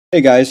Hey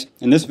guys,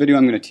 in this video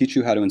I'm going to teach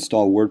you how to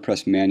install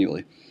WordPress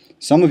manually.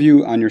 Some of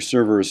you on your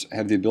servers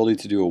have the ability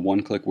to do a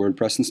one-click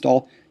WordPress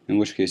install, in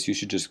which case you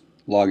should just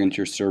log into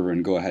your server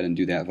and go ahead and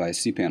do that via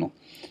cPanel.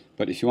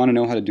 But if you want to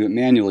know how to do it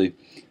manually,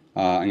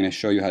 I'm going to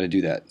show you how to do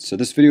that. So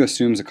this video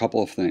assumes a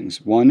couple of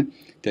things. One,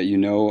 that you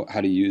know how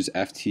to use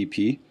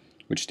FTP,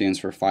 which stands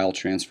for File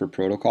Transfer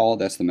Protocol.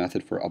 That's the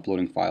method for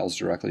uploading files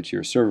directly to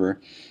your server.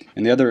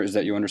 And the other is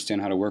that you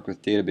understand how to work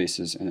with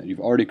databases and that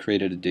you've already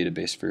created a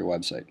database for your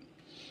website.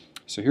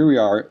 So here we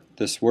are.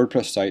 This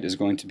WordPress site is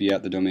going to be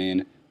at the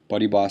domain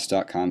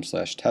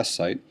buddyboss.com/test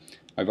site.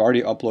 I've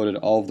already uploaded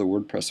all of the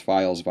WordPress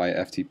files via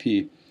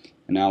FTP,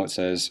 and now it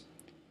says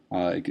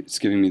it's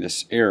giving me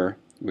this error,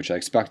 which I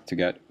expect to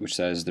get, which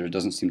says there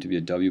doesn't seem to be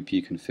a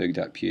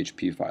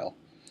wp-config.php file.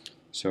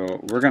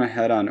 So we're going to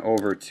head on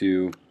over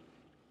to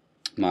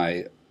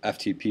my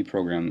FTP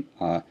program.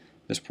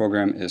 This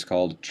program is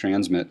called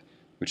Transmit,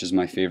 which is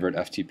my favorite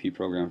FTP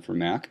program for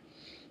Mac.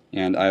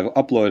 And I've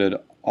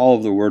uploaded all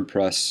of the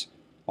WordPress,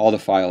 all the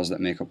files that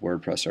make up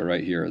WordPress are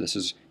right here. This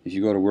is, if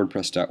you go to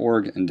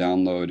wordpress.org and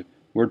download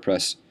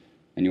WordPress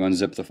and you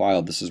unzip the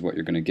file, this is what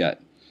you're going to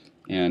get.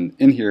 And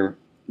in here,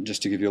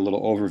 just to give you a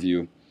little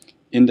overview,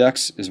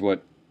 index is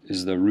what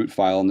is the root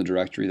file in the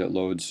directory that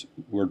loads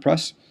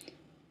WordPress.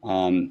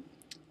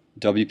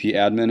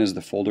 WP-admin is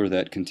the folder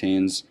that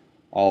contains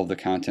all of the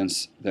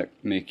contents that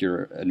make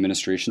your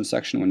administration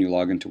section when you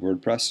log into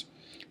WordPress.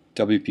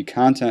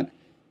 WP-content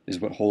is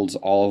what holds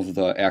all of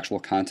the actual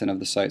content of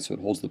the site, so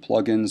it holds the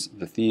plugins,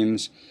 the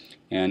themes,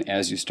 and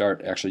as you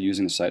start actually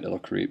using the site, it'll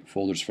create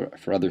folders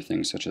for other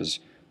things such as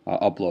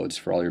uploads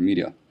for all your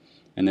media.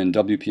 And then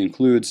WP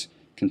includes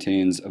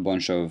contains a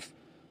bunch of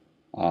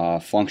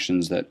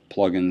functions that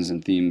plugins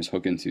and themes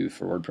hook into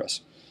for WordPress.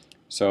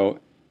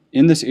 So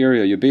in this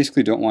area, you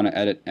basically don't want to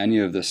edit any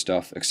of this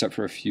stuff except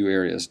for a few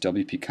areas.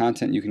 WP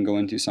content you can go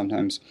into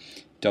sometimes,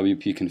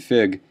 WP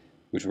config,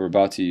 which we're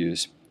about to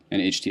use,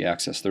 and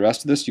htaccess. The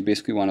rest of this you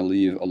basically want to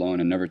leave alone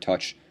and never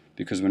touch,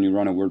 because when you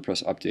run a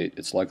WordPress update,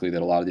 it's likely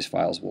that a lot of these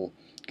files will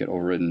get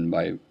overridden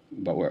by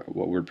what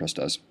WordPress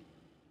does.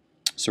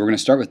 So we're going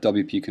to start with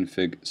WP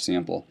config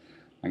sample.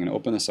 I'm going to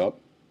open this up.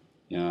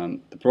 The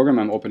program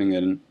I'm opening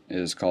it in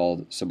is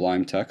called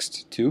Sublime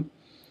Text 2,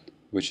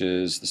 which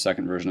is the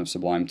second version of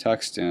Sublime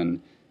Text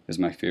and is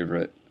my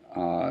favorite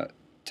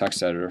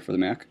text editor for the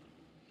Mac.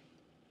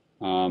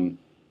 And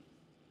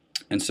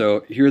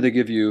so here they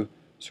give you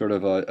sort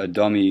of a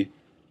dummy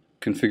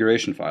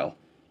configuration file.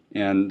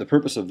 And the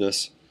purpose of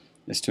this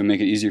is to make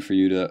it easier for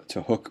you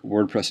to hook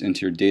WordPress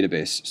into your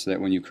database so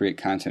that when you create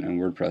content in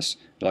WordPress,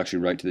 it'll actually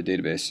write to the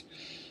database.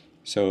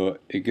 So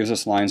it gives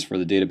us lines for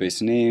the database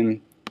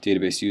name,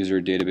 database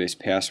user, database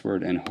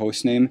password, and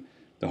host name.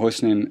 The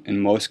host name,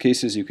 in most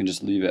cases, you can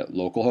just leave at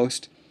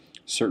localhost.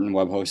 Certain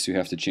web hosts you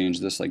have to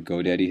change this, like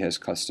GoDaddy has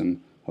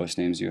custom host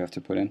names you have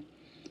to put in.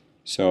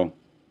 So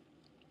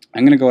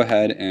I'm going to go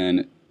ahead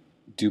and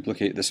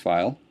duplicate this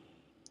file,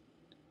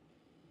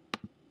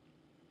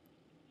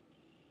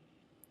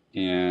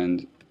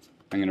 and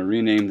I'm going to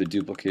rename the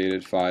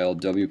duplicated file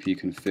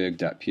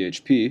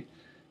wp-config.php,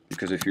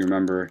 because if you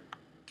remember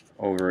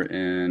over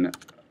in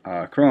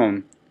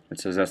Chrome it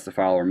says that's the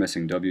file we're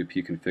missing,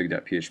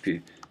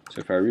 wp-config.php.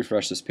 So if I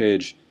refresh this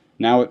page,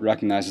 now it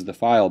recognizes the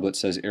file but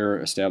says error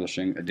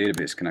establishing a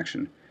database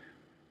connection.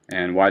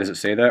 And why does it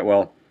say that?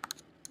 Well,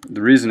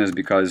 the reason is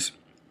because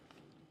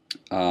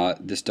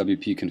this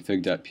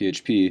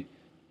wp-config.php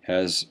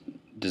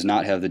does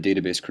not have the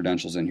database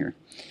credentials in here.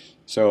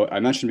 So I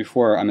mentioned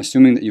before, I'm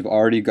assuming that you've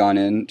already gone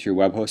into your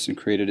web host and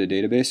created a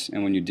database,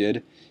 and when you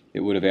did, it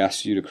would have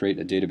asked you to create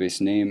a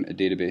database name, a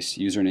database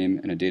username,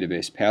 and a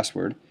database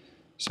password.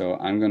 So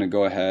I'm going to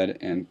go ahead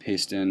and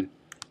paste in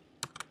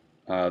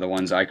the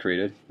ones I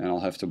created, and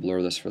I'll have to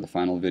blur this for the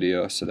final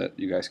video so that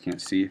you guys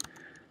can't see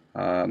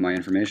my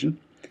information.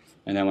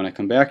 And then when I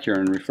come back here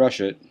and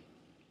refresh it,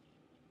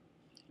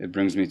 it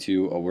brings me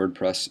to a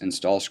WordPress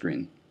install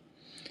screen.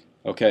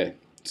 Okay,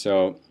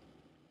 so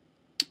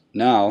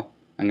now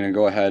I'm going to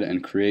go ahead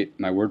and create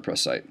my WordPress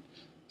site.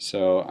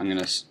 So I'm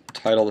going to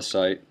title the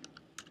site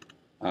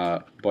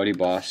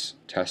BuddyBoss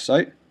Test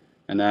Site,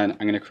 and then I'm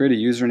going to create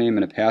a username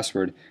and a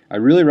password. I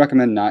really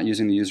recommend not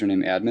using the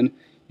username admin.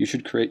 You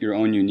should create your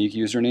own unique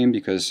username,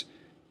 because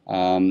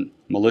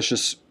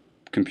malicious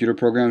computer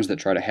programs that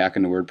try to hack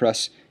into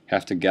WordPress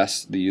have to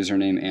guess the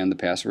username and the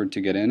password to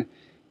get in.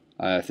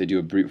 If they do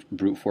a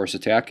brute force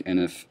attack, and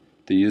if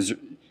they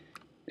assume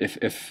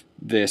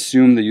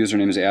the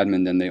username is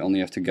admin, then they only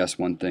have to guess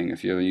one thing.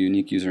 If you have a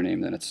unique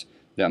username, then it's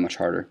that much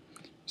harder.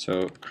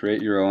 So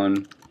create your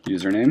own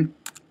username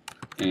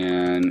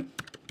and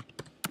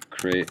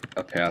create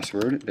a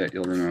password that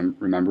you'll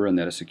remember and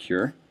that is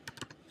secure,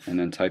 and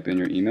then type in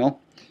your email,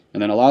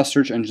 and then allow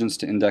search engines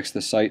to index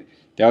the site.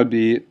 That would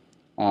be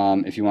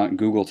if you want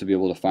Google to be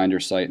able to find your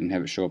site and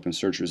have it show up in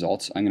search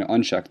results. I'm going to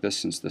uncheck this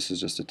since this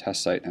is just a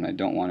test site and I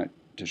don't want it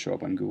to show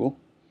up on Google.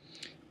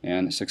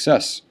 And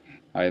success,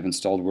 I have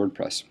installed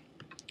WordPress.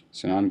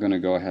 So now I'm going to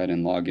go ahead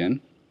and log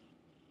in,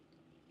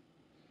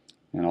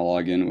 and I'll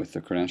log in with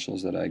the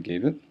credentials that I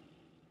gave it.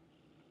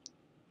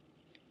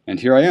 And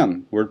here I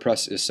am.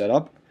 WordPress is set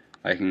up.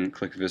 I can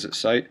click Visit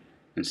Site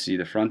and see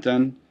the front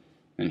end.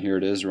 And here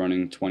it is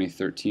running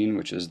 2013,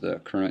 which is the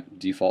current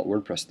default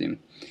WordPress theme.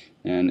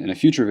 And in a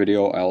future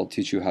video, I'll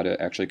teach you how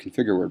to actually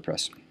configure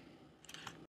WordPress.